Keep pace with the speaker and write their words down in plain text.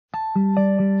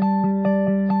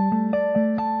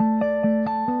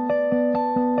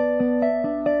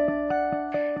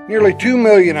Nearly 2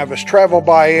 million of us travel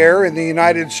by air in the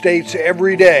United States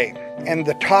every day, and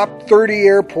the top 30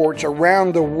 airports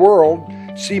around the world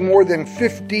see more than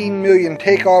 15 million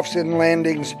takeoffs and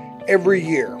landings every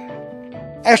year.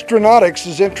 Astronautics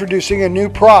is introducing a new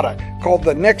product called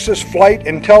the NEXIS Flight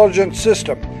Intelligence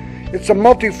System. It's a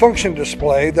multifunction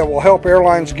display that will help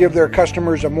airlines give their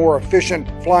customers a more efficient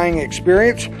flying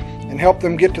experience and help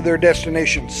them get to their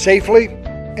destination safely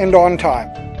and on time.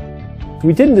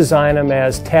 We didn't design them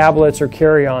as tablets or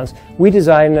carry-ons. We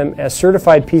designed them as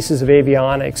certified pieces of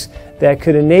avionics that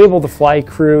could enable the flight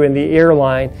crew and the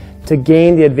airline to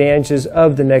gain the advantages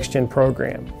of the next-gen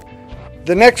program.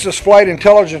 The NEXIS Flight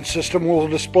Intelligence System will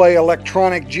display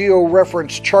electronic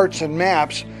geo-reference charts and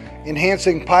maps,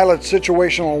 enhancing pilot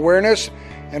situational awareness,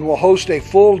 and will host a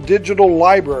full digital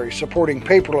library supporting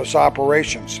paperless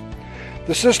operations.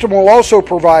 The system will also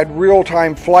provide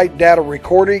real-time flight data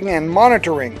recording and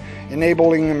monitoring,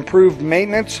 enabling improved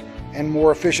maintenance and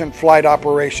more efficient flight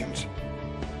operations.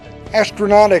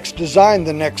 Astronautics designed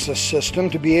the NEXIS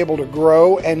system to be able to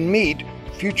grow and meet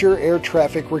future air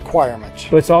traffic requirements.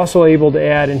 But it's also able to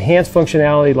add enhanced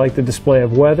functionality like the display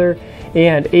of weather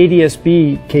and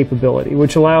ADS-B capability,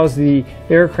 which allows the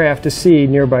aircraft to see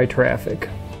nearby traffic.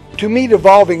 To meet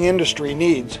evolving industry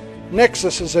needs,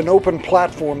 NEXIS is an open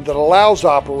platform that allows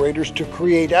operators to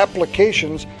create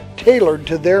applications tailored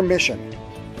to their mission.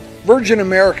 Virgin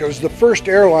America is the first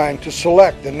airline to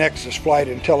select the NEXIS Flight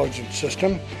Intelligence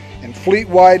System, and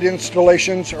fleet-wide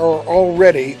installations are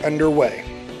already underway.